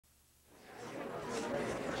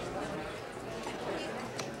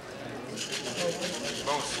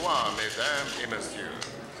Bonsoir, mesdames et messieurs.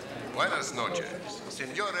 Buenas noches,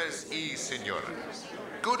 señores y señoras.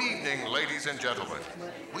 Good evening, ladies and gentlemen.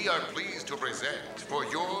 We are pleased to present, for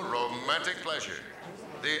your romantic pleasure,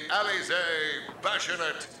 the Alize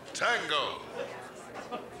Passionate Tango.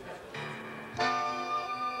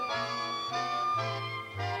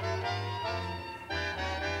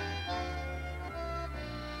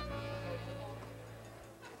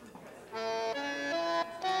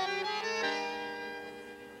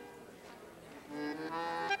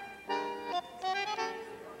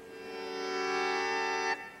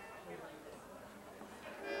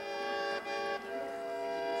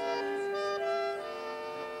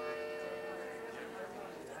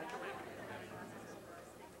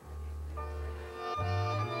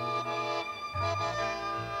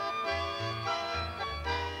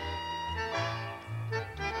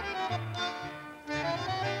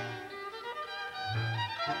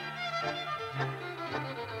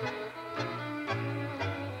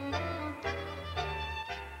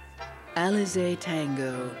 Alize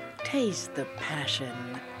Tango, taste the passion.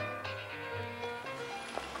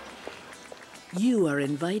 You are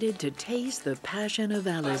invited to taste the passion of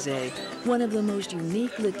Alize, one of the most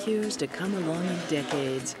unique liqueurs to come along in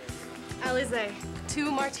decades. Alize,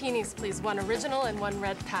 2 martinis, please. 1 original and 1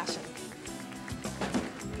 red passion.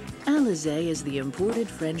 Alize is the imported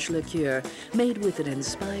French liqueur made with an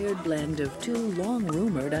inspired blend of 2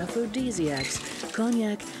 long-rumored aphrodisiacs,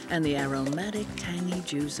 cognac and the aromatic, tangy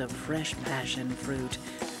juice of fresh passion fruit.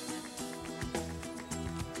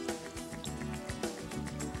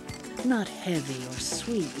 Not heavy or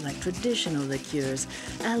sweet like traditional liqueurs,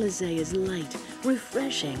 Alize is light,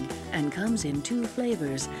 refreshing, and comes in 2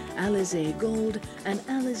 flavors, Alize Gold and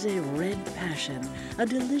Alize Red Passion, a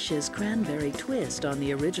delicious cranberry twist on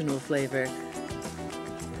the original flavor.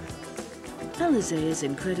 Alize is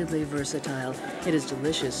incredibly versatile. It is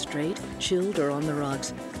delicious straight, chilled, or on the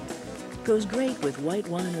rocks. Goes great with white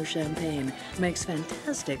wine or champagne, makes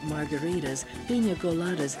fantastic margaritas, piña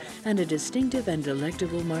coladas, and a distinctive and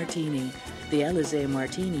delectable martini. The Alize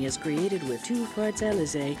Martini is created with 2 parts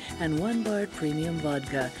Alize and 1 part premium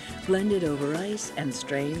vodka, blended over ice and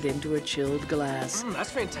strained into a chilled glass.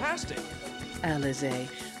 That's fantastic. Alize,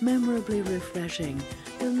 memorably refreshing,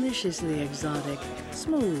 deliciously exotic,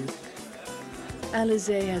 smooth.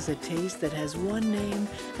 Alize has a taste that has 1 name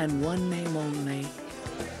and 1 name only.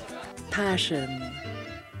 Passion.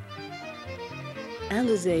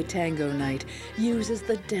 Alize Tango Night uses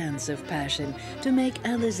the dance of passion to make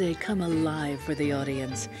Alize come alive for the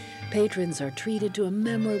audience. Patrons are treated to a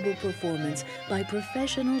memorable performance by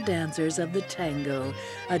professional dancers of the tango,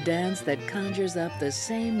 a dance that conjures up the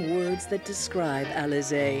same words that describe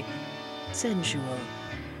Alize: sensual,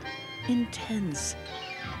 intense,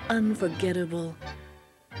 unforgettable,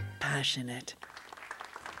 passionate.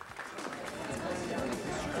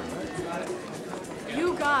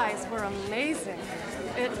 You guys were amazing.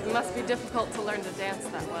 It must be difficult to learn to dance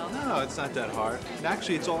that well. No, it's not that hard. And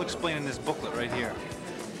actually, it's all explained in this booklet right here.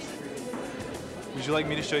 Would you like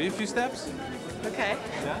me to show you a few steps? Okay.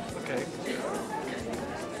 Yeah? Okay.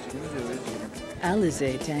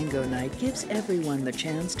 Alize Tango Night gives everyone the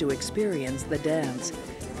chance to experience the dance.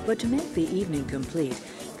 But to make the evening complete,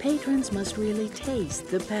 patrons must really taste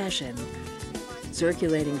the passion.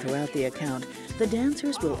 Circulating throughout the account, the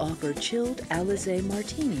dancers will offer chilled Alize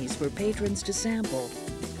martinis for patrons to sample.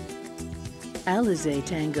 Alize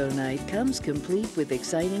Tango Night comes complete with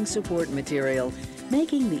exciting support material,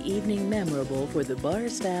 making the evening memorable for the bar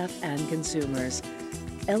staff and consumers.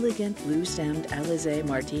 Elegant blue-stemmed Alize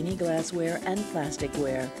martini glassware and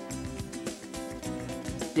plasticware.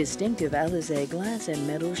 Distinctive Alize glass and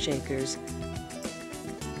metal shakers.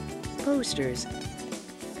 Posters.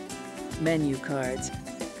 Menu cards.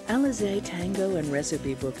 Alize Tango and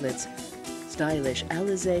recipe booklets. Stylish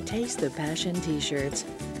Alize Taste the Passion t-shirts.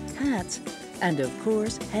 Hats. And of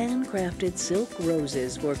course, handcrafted silk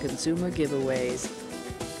roses for consumer giveaways.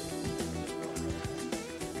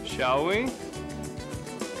 Shall we?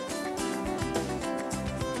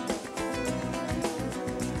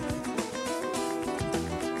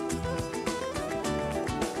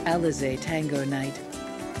 Alize Tango Night.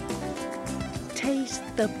 Taste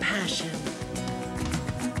the passion.